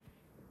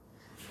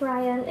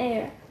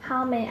Ryanair,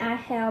 how may I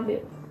help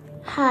you?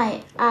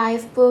 Hi,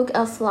 I've booked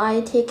a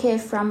flight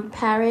ticket from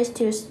Paris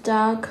to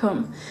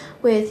Stockholm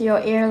with your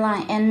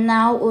airline and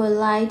now would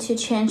like to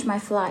change my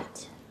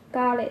flight.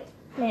 Got it.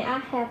 May I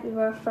have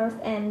your first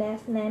and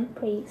last name,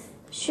 please?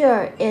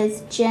 Sure,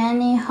 it's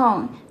Jenny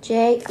Hong,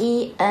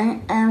 JENNYHONG.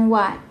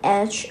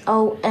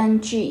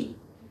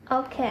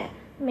 Okay,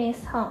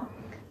 Miss Hong.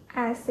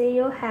 I see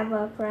you have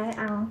a flight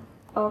on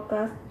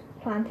August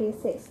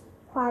 26.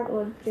 What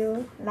would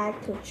you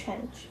like to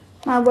change?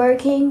 My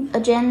working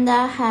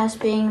agenda has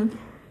been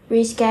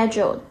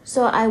rescheduled,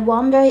 so I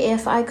wonder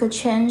if I could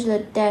change the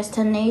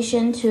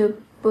destination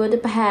to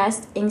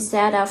Budapest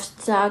instead of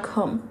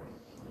Stockholm.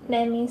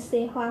 Let me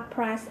see what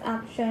price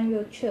option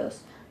you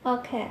choose.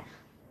 Okay,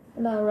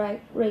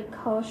 the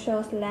record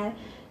shows that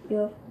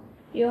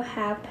you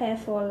have paid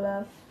for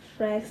the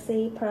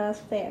Flexi Plus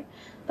fare,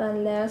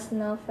 but there's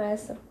no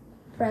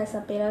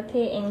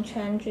flexibility in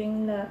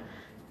changing the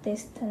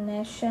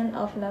destination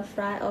of the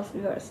flight of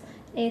yours.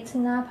 It's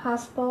not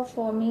possible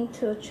for me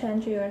to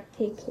change your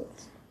ticket.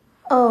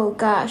 Oh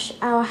gosh,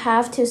 I'll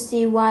have to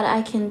see what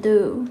I can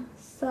do.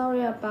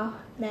 Sorry about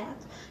that.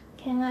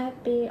 Can I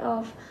be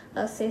of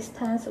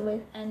assistance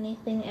with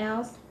anything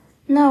else?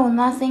 No,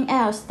 nothing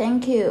else,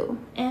 thank you.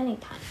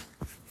 Anytime.